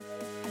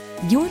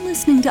You're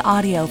listening to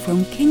audio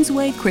from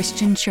Kingsway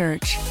Christian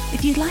Church.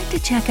 If you'd like to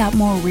check out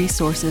more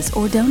resources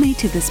or donate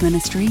to this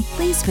ministry,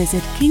 please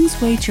visit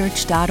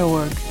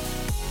kingswaychurch.org.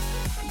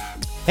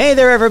 Hey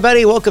there,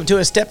 everybody. Welcome to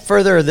A Step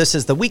Further. This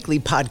is the weekly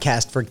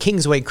podcast for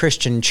Kingsway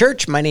Christian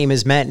Church. My name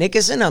is Matt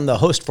Nickerson. I'm the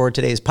host for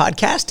today's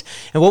podcast.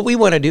 And what we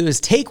want to do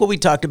is take what we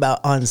talked about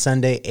on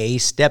Sunday a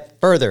step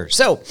further.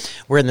 So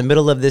we're in the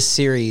middle of this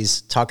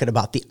series talking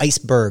about the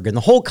iceberg. And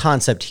the whole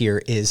concept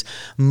here is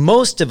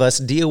most of us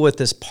deal with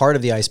this part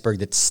of the iceberg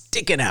that's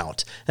sticking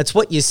out. That's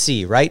what you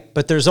see, right?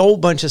 But there's a whole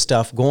bunch of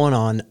stuff going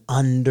on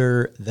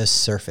under the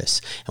surface.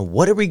 And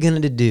what are we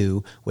going to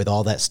do with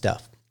all that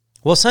stuff?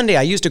 Well, Sunday,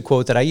 I used a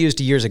quote that I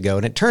used years ago,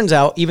 and it turns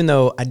out, even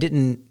though I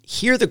didn't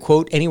hear the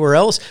quote anywhere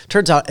else,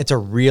 turns out it's a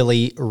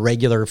really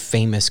regular,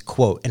 famous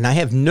quote, and I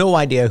have no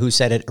idea who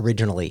said it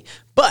originally.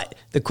 But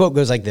the quote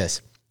goes like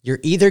this: "You're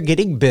either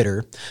getting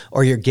bitter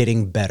or you're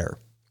getting better."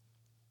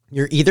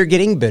 You're either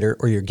getting bitter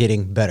or you're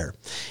getting better.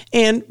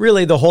 And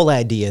really the whole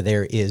idea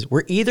there is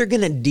we're either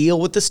going to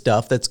deal with the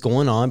stuff that's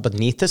going on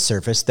beneath the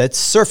surface, that's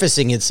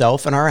surfacing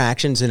itself in our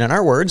actions and in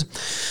our words,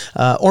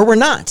 or we're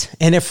not.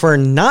 And if we're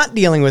not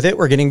dealing with it,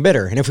 we're getting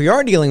bitter. And if we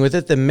are dealing with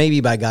it, then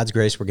maybe by God's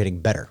grace, we're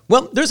getting better.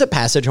 Well, there's a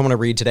passage I want to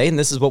read today, and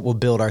this is what we'll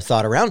build our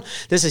thought around.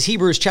 This is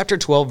Hebrews chapter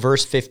 12,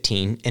 verse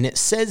 15, and it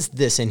says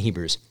this in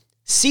Hebrews: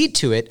 "See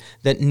to it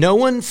that no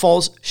one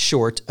falls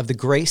short of the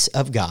grace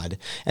of God,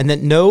 and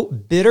that no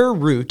bitter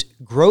root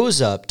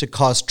grows up to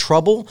cause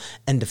trouble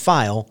and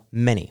defile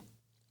many."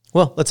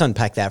 Well, let's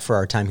unpack that for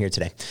our time here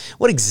today.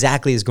 What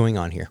exactly is going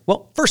on here?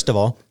 Well, first of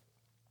all,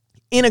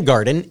 in a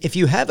garden, if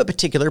you have a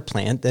particular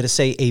plant that is,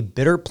 say, a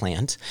bitter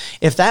plant,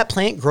 if that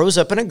plant grows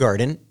up in a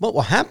garden, what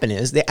will happen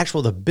is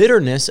the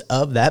bitterness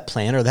of that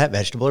plant or that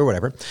vegetable or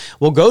whatever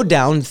will go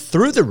down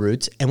through the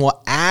roots and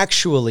will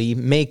actually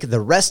make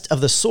the rest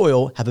of the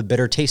soil have a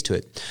bitter taste to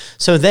it.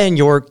 So then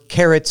your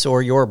carrots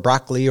or your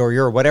broccoli or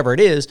your whatever it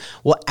is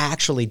will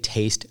actually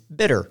taste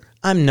bitter.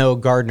 I'm no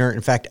gardener.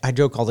 In fact, I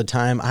joke all the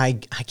time, I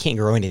can't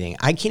grow anything.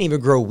 I can't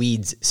even grow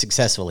weeds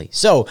successfully.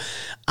 So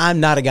I'm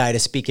not a guy to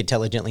speak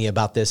intelligently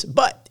about this,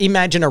 but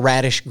imagine a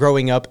radish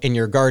growing up in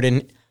your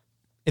garden.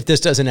 If this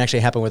doesn't actually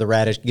happen with a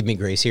radish, give me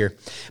grace here.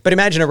 But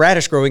imagine a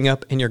radish growing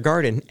up in your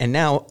garden, and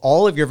now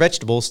all of your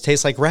vegetables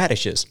taste like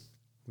radishes,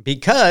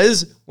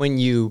 because when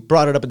you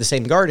brought it up in the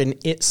same garden,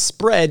 it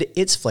spread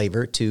its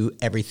flavor to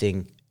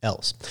everything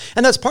else.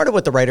 And that's part of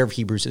what the writer of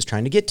Hebrews is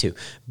trying to get to.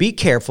 Be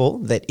careful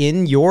that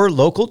in your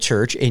local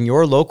church, in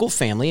your local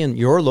family, in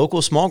your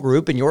local small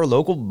group, in your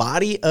local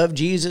body of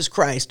Jesus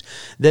Christ,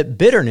 that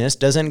bitterness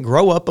doesn't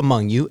grow up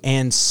among you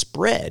and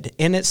spread.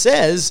 And it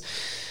says,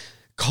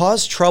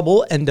 cause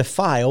trouble and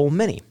defile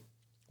many.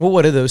 Well,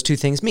 what do those two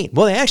things mean?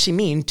 Well, they actually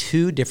mean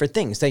two different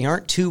things. They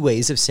aren't two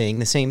ways of saying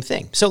the same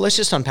thing. So let's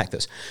just unpack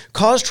this.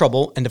 Cause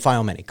trouble and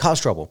defile many. Cause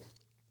trouble.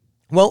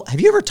 Well,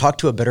 have you ever talked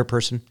to a bitter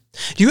person?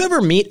 Do you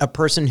ever meet a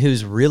person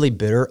who's really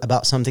bitter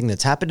about something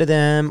that's happened to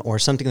them or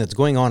something that's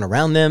going on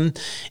around them,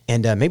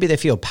 and maybe they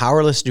feel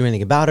powerless to do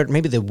anything about it?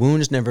 Maybe the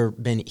wound's never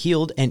been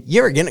healed, and you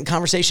ever get in a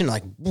conversation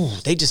like,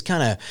 they just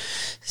kind of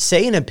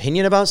say an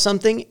opinion about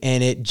something,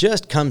 and it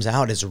just comes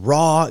out as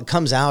raw, it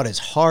comes out as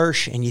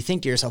harsh, and you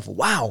think to yourself,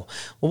 wow.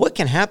 Well, what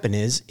can happen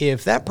is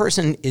if that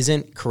person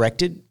isn't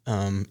corrected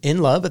in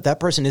love, if that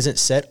person isn't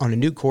set on a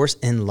new course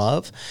in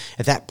love,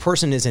 if that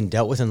person isn't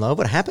dealt with in love,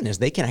 what happens is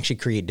they can actually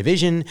create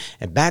division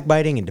and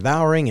backbiting and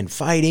devouring and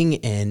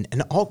fighting and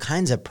all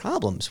kinds of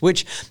problems,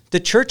 which the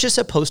church is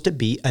supposed to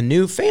be a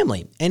new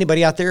family.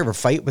 Anybody out there ever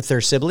fight with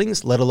their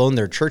siblings, let alone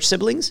their church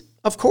siblings?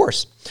 Of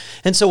course.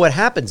 And so what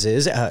happens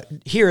is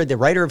here, the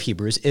writer of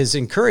Hebrews is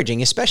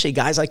encouraging, especially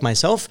guys like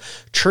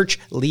myself, church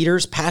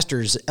leaders,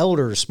 pastors,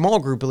 elders, small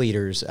group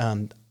leaders,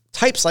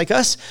 types like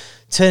us,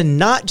 to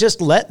not just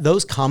let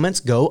those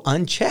comments go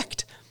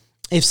unchecked.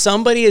 If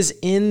somebody is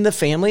in the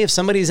family, if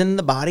somebody's in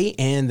the body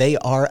and they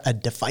are a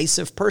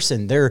divisive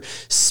person, they're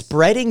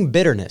spreading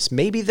bitterness.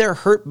 Maybe they're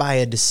hurt by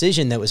a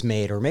decision that was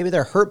made, or maybe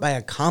they're hurt by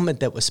a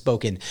comment that was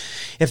spoken.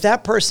 If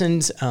that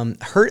person's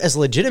hurt is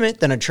legitimate,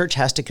 then a church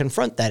has to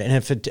confront that. And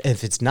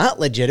if it's not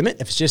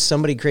legitimate, if it's just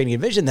somebody creating a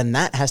division, then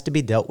that has to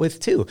be dealt with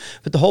too.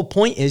 But the whole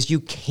point is you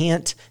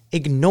can't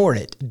ignore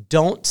it.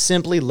 Don't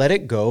simply let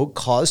it go,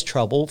 cause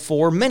trouble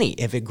for many.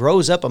 If it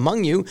grows up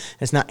among you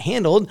and it's not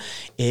handled,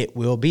 it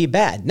will be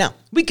bad. Now,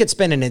 we could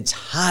spend an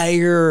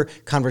entire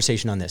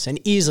conversation on this and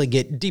easily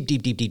get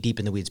deep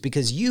in the weeds,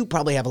 because you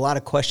probably have a lot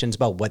of questions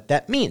about what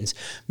that means.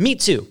 Me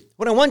too.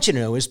 What I want you to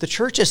know is the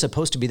church is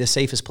supposed to be the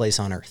safest place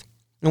on earth.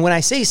 And when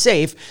I say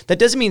safe, that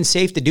doesn't mean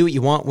safe to do what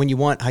you want, when you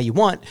want, how you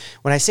want.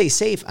 When I say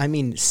safe, I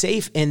mean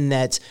safe in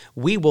that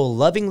we will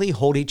lovingly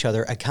hold each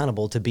other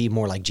accountable to be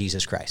more like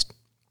Jesus Christ.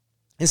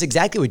 It's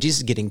exactly what Jesus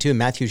is getting to in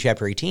Matthew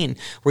chapter 18,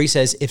 where he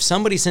says, if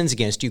somebody sins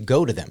against you,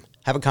 go to them.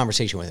 Have a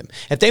conversation with them.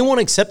 If they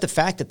won't accept the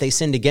fact that they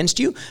sinned against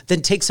you,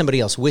 then take somebody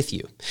else with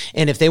you.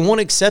 And if they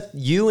won't accept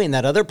you and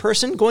that other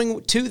person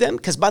going to them,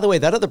 because by the way,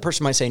 that other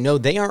person might say, no,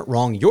 they aren't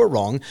wrong, you're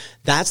wrong.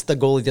 That's the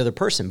goal of the other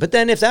person. But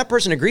then if that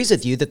person agrees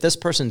with you that this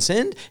person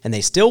sinned and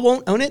they still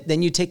won't own it,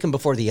 then you take them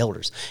before the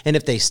elders. And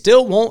if they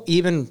still won't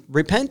even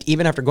repent,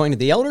 even after going to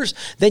the elders,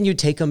 then you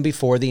take them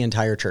before the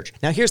entire church.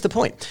 Now, here's the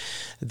point.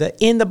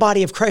 In the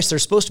body of Christ,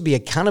 there's supposed to be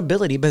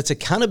accountability, but it's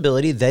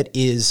accountability that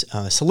is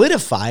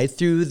solidified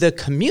through the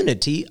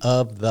community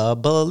of the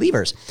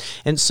believers.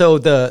 And so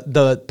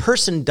the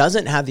person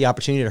doesn't have the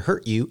opportunity to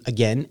hurt you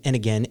again and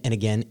again and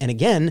again and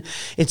again.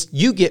 It's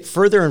you get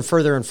further and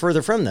further and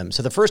further from them.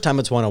 So the first time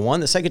it's one-on-one,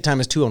 the second time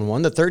it's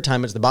two-on-one, the third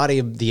time it's the body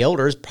of the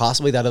elders,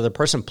 possibly that other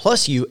person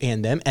plus you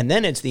and them, and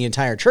then it's the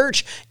entire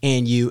church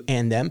and you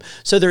and them.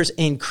 So there's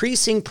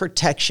increasing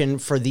protection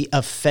for the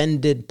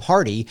offended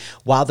party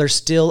while there's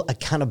still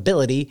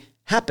accountability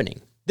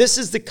happening. This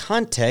is the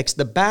context,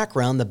 the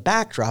background, the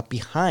backdrop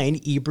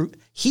behind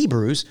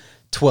Hebrews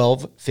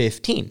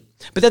 12:15.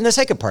 But then the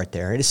second part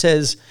there, it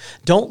says,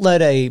 don't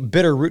let a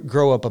bitter root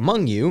grow up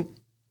among you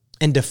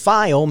and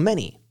defile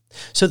many.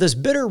 So this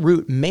bitter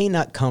root may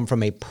not come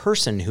from a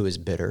person who is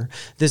bitter.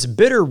 This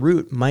bitter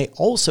root might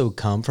also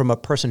come from a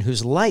person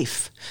whose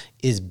life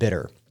is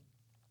bitter.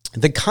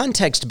 The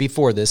context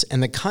before this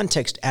and the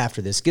context after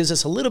this gives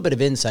us a little bit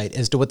of insight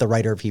as to what the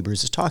writer of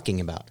Hebrews is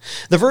talking about.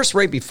 The verse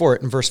right before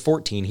it, in verse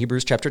 14,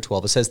 Hebrews chapter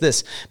 12, it says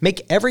this,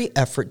 make every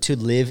effort to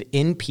live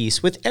in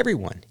peace with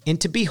everyone and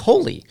to be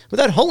holy.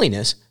 Without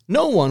holiness,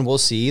 no one will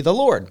see the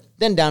Lord.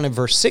 Then down in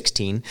verse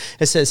 16,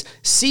 it says,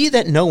 see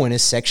that no one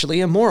is sexually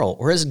immoral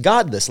or is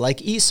godless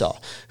like Esau,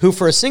 who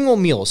for a single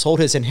meal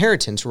sold his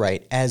inheritance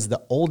right as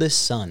the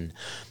oldest son.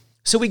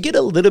 So we get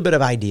a little bit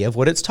of idea of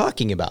what it's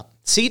talking about.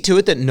 See to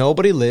it that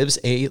nobody lives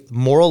a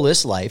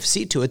moralist life.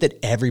 See to it that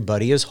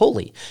everybody is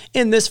holy.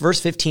 And this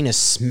verse 15 is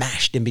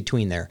smashed in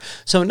between there.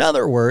 So in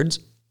other words,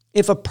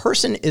 if a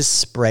person is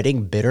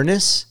spreading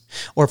bitterness,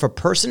 or if a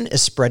person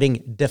is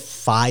spreading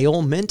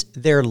defilement,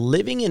 they're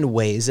living in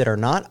ways that are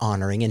not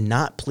honoring and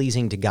not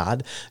pleasing to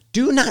God,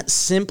 do not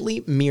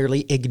simply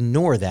merely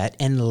ignore that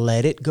and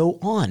let it go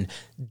on.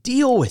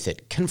 Deal with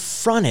it,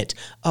 confront it,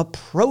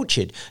 approach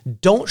it.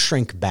 Don't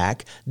shrink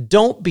back.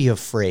 Don't be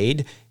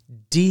afraid.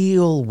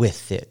 Deal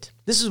with it.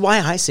 This is why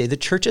I say the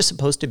church is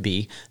supposed to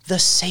be the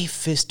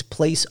safest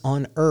place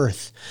on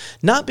earth.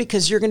 Not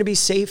because you're going to be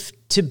safe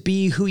to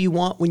be who you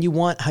want, when you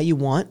want, how you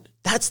want.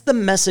 That's the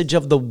message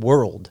of the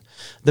world.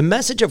 The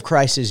message of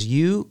Christ is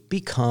you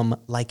become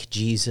like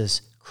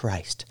Jesus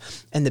Christ.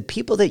 And the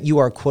people that you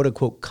are, quote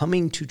unquote,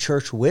 coming to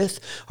church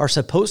with are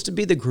supposed to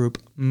be the group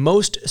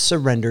most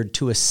surrendered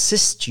to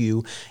assist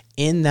you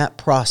in that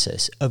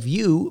process of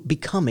you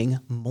becoming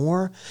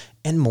more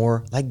and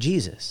more like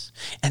Jesus.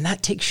 And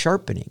that takes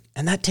sharpening,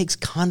 and that takes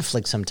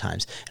conflict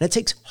sometimes, and it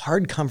takes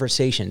hard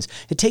conversations.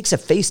 It takes a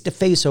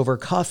face-to-face over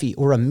coffee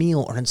or a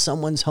meal or in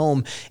someone's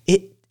home.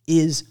 It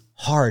is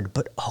hard,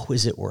 but oh,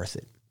 is it worth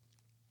it?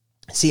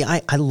 See,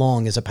 I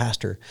long as a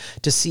pastor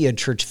to see a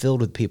church filled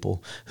with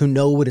people who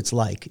know what it's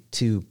like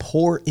to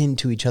pour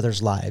into each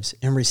other's lives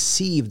and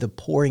receive the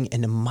pouring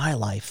into my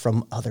life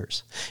from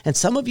others. And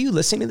some of you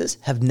listening to this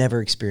have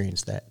never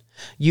experienced that.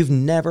 You've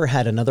never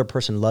had another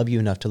person love you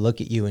enough to look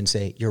at you and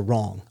say, you're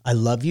wrong. I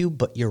love you,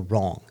 but you're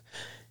wrong.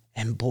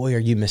 And boy, are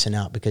you missing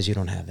out because you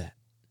don't have that.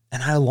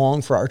 And I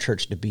long for our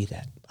church to be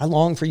that. I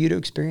long for you to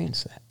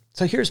experience that.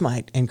 So here's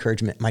my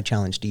encouragement, my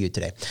challenge to you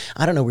today.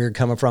 I don't know where you're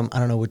coming from. I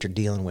don't know what you're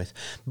dealing with.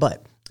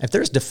 But if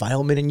there's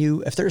defilement in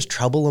you, if there's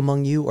trouble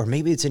among you, or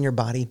maybe it's in your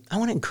body, I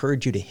want to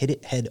encourage you to hit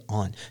it head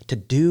on, to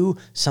do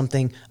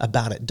something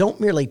about it.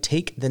 Don't merely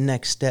take the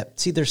next step.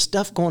 See, there's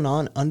stuff going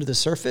on under the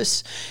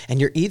surface,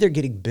 and you're either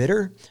getting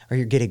bitter or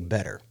you're getting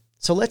better.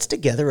 So let's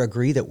together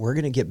agree that we're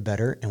going to get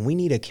better, and we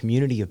need a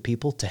community of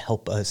people to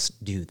help us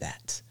do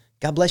that.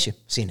 God bless you.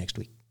 See you next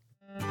week.